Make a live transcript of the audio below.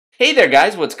Hey there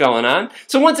guys, what's going on?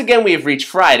 So once again we have reached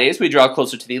Friday as we draw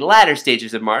closer to the latter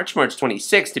stages of March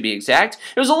 26th to be exact.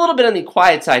 It was a little bit on the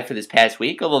quiet side for this past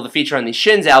week, although the feature on the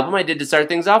Shins album I did to start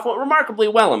things off went remarkably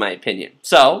well in my opinion.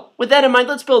 So, with that in mind,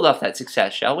 let's build off that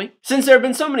success, shall we? Since there have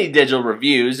been so many digital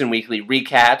reviews and weekly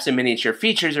recaps and miniature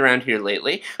features around here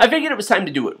lately, I figured it was time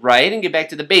to do it right and get back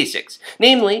to the basics.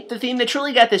 Namely, the theme that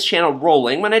truly got this channel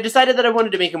rolling when I decided that I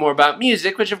wanted to make it more about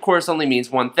music, which of course only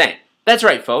means one thing. That's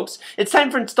right, folks. It's time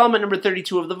for installment number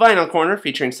 32 of the Vinyl Corner,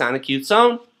 featuring Sonic Youth's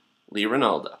own Lee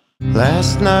Ranaldo.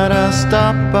 Last night I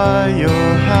stopped by your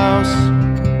house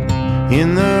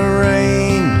in the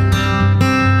rain,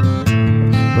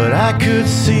 but I could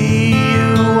see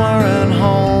you weren't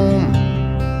home.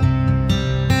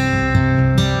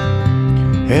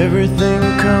 Everything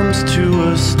comes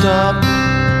to a stop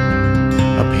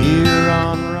up here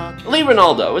on Lee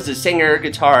Ranaldo is a singer,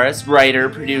 guitarist, writer,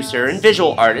 producer, and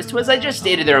visual artist who, as I just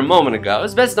stated there a moment ago,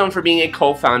 is best known for being a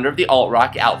co-founder of the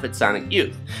alt-rock outfit Sonic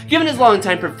Youth. Given his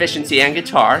long-time proficiency on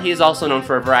guitar, he is also known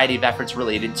for a variety of efforts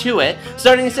related to it,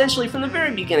 starting essentially from the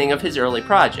very beginning of his early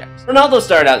projects. Ranaldo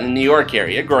started out in the New York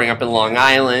area, growing up in Long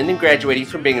Island and graduating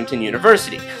from Binghamton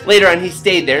University. Later on, he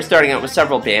stayed there, starting out with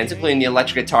several bands, including the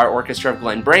electric guitar orchestra of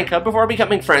Glenn Branca, before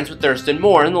becoming friends with Thurston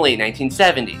Moore in the late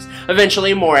 1970s.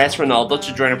 Eventually, Moore asked Ranaldo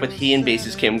to join up with he and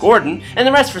bassist Kim Gordon, and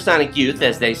the rest for Sonic Youth,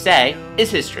 as they say,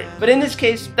 is history. But in this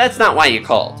case, that's not why you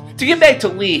called. To get back to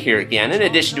Lee here again, in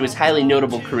addition to his highly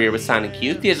notable career with Sonic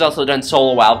Youth, he has also done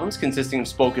solo albums consisting of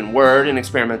spoken word and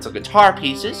experimental guitar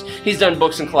pieces. He's done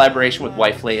books in collaboration with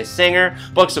wife Leah Singer,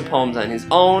 books of poems on his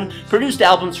own, produced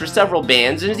albums for several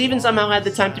bands, and has even somehow had the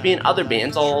time to be in other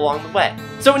bands all along the way.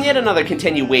 So in yet another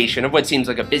continuation of what seems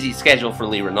like a busy schedule for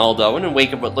Lee Ranaldo, and in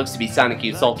wake of what looks to be Sonic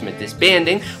Youth's ultimate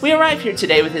disbanding, we arrive here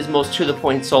today with his most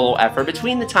to-the-point solo effort,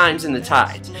 Between the Times and the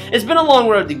Tides. It's been a long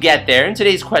road to get there, and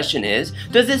today's question is,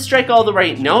 does this strike all the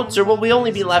right notes, or will we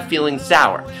only be left feeling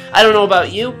sour? I don't know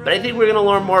about you, but I think we're going to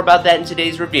learn more about that in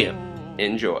today's review.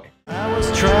 Enjoy. I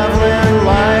was traveling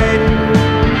light,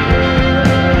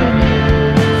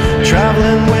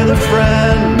 traveling with a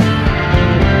friend,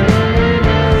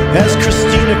 as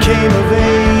Christina came of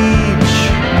age.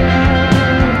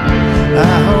 I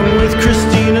hung with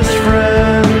Christina's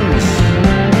friends,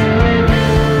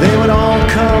 they would all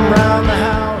come round the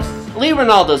house. Lee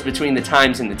Ranaldo's Between the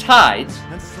Times and the Tides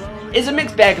is a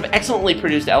mixed bag of excellently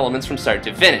produced elements from start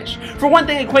to finish. For one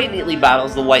thing, it quite neatly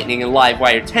bottles the lightning and live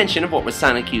wire tension of what was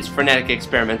Sonic Youth's frenetic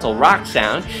experimental rock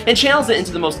sound and channels it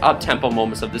into the most up-tempo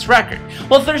moments of this record.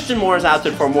 While Thurston Moore is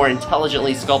opted for more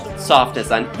intelligently sculpted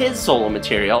softness on his solo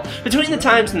material, Between the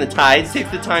Times and the Tides takes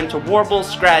the time to warble,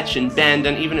 scratch, and bend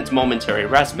on even its momentary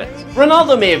respites.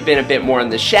 Ranaldo may have been a bit more in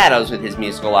the shadows with his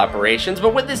musical operations,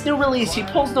 but with this new release he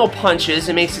pulls no punches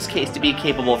and makes his case to be a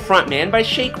capable frontman by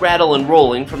shake, rattle, and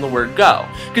rolling from the word go.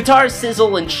 Guitars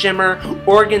sizzle and shimmer,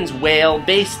 organs wail,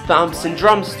 bass thumps, and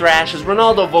drums thrash as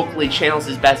Ranaldo vocally channels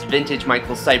his best vintage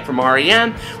Michael Stipe from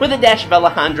R.E.M. with a dash of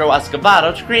Alejandro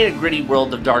Escovedo to create a gritty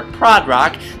world of dark prog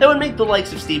rock that would make the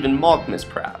likes of Stephen Malkmus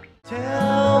proud.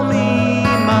 Tell me,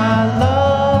 my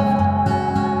love,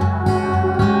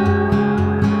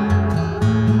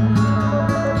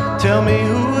 tell me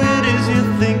who it is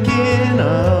you're thinking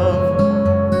of.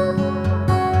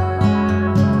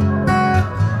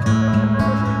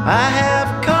 I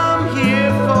have come here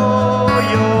for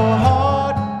your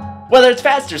heart. Whether it's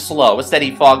fast or slow, a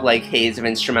steady fog-like haze of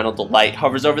instrumental delight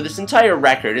hovers over this entire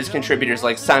record as contributors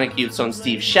like Sonic Youth's own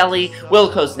Steve Shelley,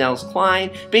 Wilco's Nels Klein,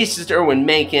 bassist Erwin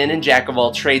Menken, and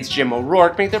jack-of-all-trades Jim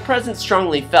O'Rourke make their presence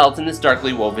strongly felt in this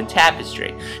darkly woven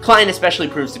tapestry. Klein especially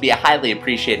proves to be a highly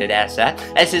appreciated asset,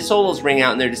 as his solos ring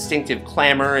out in their distinctive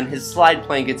clamor and his slide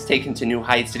playing gets taken to new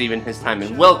heights that even his time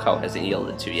in Wilco hasn't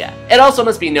yielded to yet. It also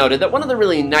must be noted that one of the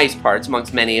really nice parts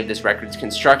amongst many of this record's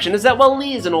construction is that while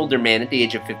Lee is an older man at the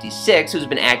age of 56, who's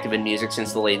been active in music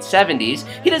since the late 70s,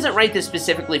 he doesn't write this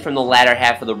specifically from the latter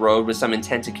half of the road with some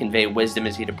intent to convey wisdom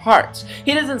as he departs.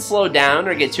 He doesn't slow down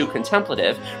or get too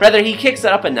contemplative, rather he kicks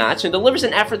it up a notch and delivers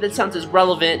an effort that sounds as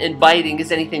relevant and biting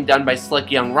as anything done by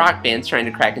slick young rock bands trying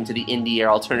to crack into the indie or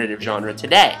alternative genre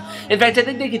today. In fact, I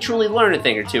think they could truly learn a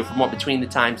thing or two from what Between the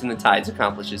Times and the Tides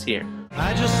accomplishes here.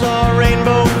 I just saw a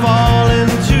rainbow fall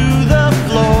into the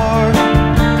floor,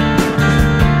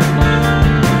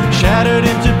 shattered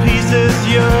into pieces,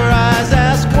 your eyes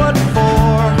ask what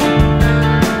for.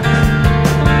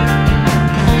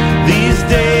 These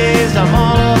days I'm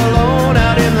all alone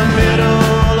out in the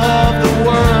middle of the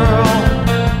world.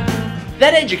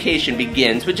 That edge education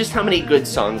begins with just how many good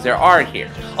songs there are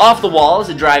here. Off the Wall is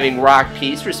a driving rock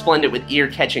piece, resplendent with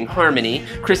ear-catching harmony.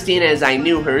 Christina As I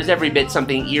Knew Her is every bit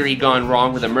something eerie gone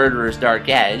wrong with a murderer's dark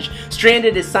edge.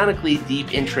 Stranded is sonically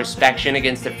deep introspection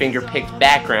against a finger-picked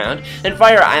background. And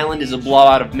Fire Island is a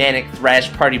blowout of manic thrash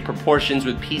party proportions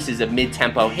with pieces of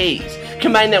mid-tempo haze.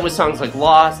 Combine that with songs like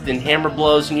Lost and Hammer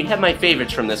Blows, and you have my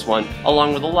favorites from this one,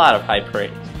 along with a lot of high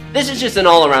praise. This is just an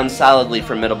all-around solidly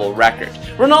formidable record.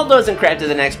 Ranaldo isn't crafted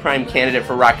the next prime candidate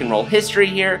for rock and roll history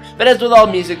here, but as with all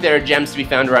music, there are gems to be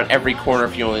found around every corner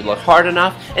if you only look hard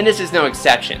enough, and this is no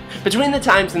exception. Between the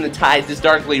Times and the Tides is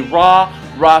darkly raw,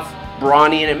 rough,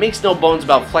 brawny, and it makes no bones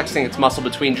about flexing its muscle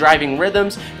between driving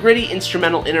rhythms, gritty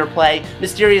instrumental interplay,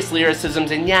 mysterious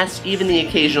lyricisms, and yes, even the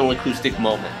occasional acoustic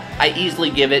moment. I easily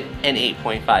give it an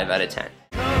 8.5 out of 10.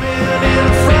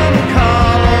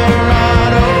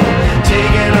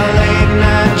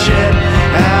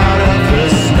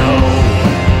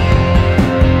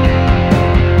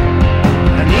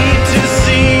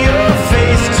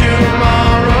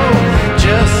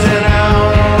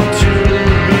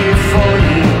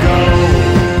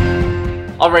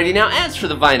 Alrighty, now as for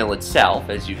the vinyl itself,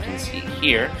 as you can see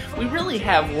here, we really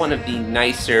have one of the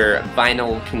nicer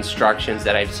vinyl constructions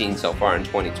that I've seen so far in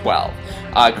 2012.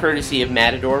 Courtesy of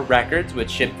Matador Records, which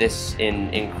shipped this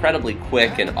in incredibly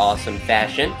quick and awesome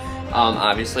fashion.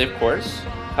 Obviously, of course,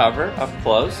 cover up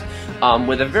close,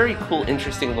 with a very cool,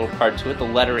 interesting little part to it. The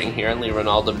lettering here on Lee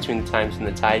Ranaldo Between the Times and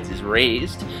the Tides is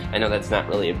raised. I know that's not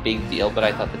really a big deal, but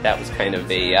I thought that that was kind of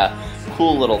a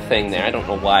cool little thing there. I don't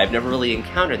know why. I've never really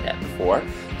encountered that before,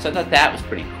 so I thought that was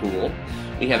pretty cool.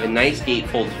 We have a nice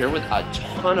gatefold here with a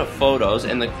ton of photos,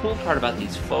 and the cool part about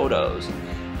these photos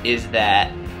is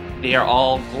that they are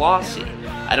all glossy.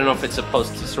 I don't know if it's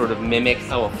supposed to sort of mimic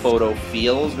how a photo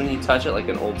feels when you touch it, like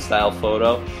an old style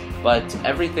photo, but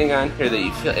everything on here that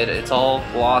you feel, it's all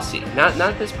glossy.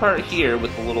 Not this part here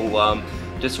with the little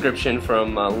description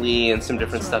from Lee and some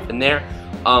different stuff in there,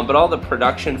 but all the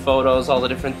production photos, all the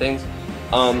different things,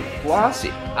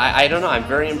 glossy. I don't know, I'm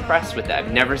very impressed with that.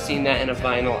 I've never seen that in a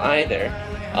vinyl either.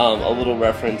 A little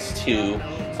reference to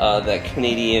the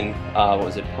Canadian, what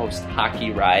was it,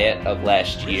 post-hockey riot of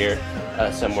last year,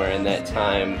 somewhere in that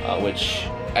time, which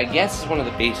I guess is one of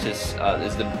the basis,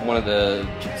 one of the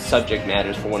subject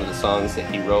matters for one of the songs that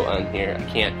he wrote on here. I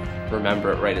can't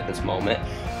remember it right at this moment.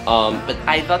 But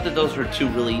I thought that those were two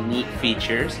really neat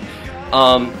features.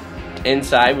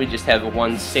 Inside we just have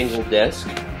one single disc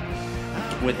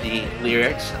with the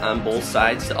lyrics on both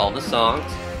sides to all the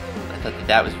songs. I thought that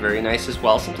that was very nice as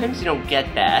well. Sometimes you don't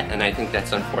get that, and I think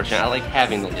that's unfortunate. I like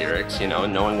having the lyrics, you know,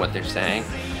 and knowing what they're saying.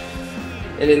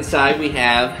 And inside we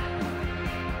have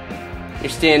your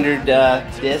standard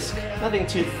disc. Nothing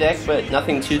too thick, but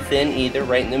nothing too thin either,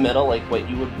 right in the middle, like what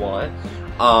you would want.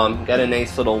 Got a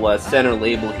nice little center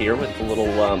label here with the little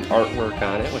artwork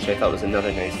on it, which I thought was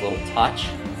another nice little touch.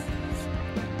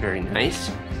 Very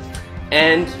nice.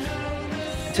 And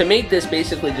to make this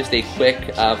basically just a quick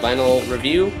vinyl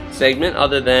review segment,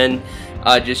 other than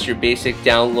just your basic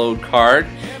download card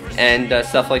and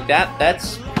stuff like that,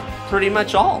 that's pretty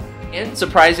much all. And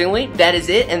surprisingly, that is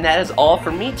it, and that is all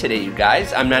for me today, you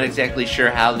guys. I'm not exactly sure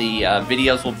how the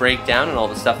videos will break down, and all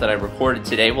the stuff that I recorded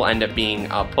today will end up being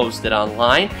posted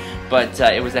online, but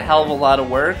it was a hell of a lot of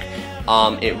work.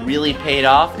 It really paid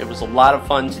off. It was a lot of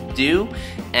fun to do,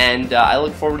 and I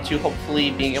look forward to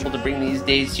hopefully being able to bring these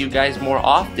days to you guys more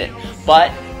often.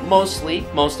 But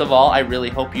most of all, I really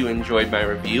hope you enjoyed my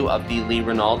review of the Lee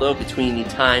Ranaldo Between the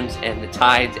Times and the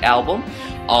Tides album.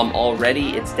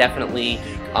 Already, it's definitely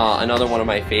another one of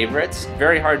my favorites.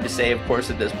 Very hard to say, of course,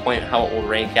 at this point how it will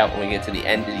rank out when we get to the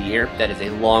end of the year. That is a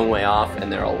long way off,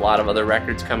 and there are a lot of other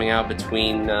records coming out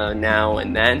between now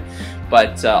and then.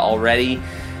 But already,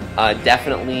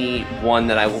 definitely one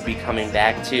that I will be coming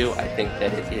back to. I think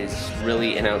that it is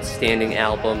really an outstanding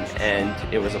album, and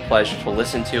it was a pleasure to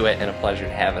listen to it and a pleasure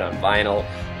to have it on vinyl.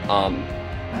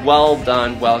 Well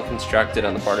done, well constructed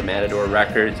on the part of Matador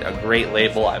Records. A great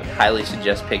label. I would highly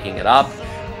suggest picking it up.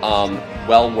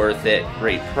 Well worth it.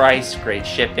 Great price, great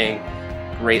shipping,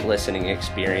 great listening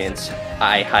experience.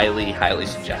 I highly, highly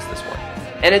suggest this one.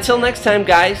 And until next time,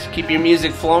 guys, keep your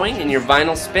music flowing and your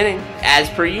vinyl spinning. As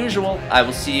per usual, I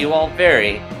will see you all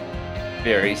very,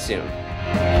 very soon.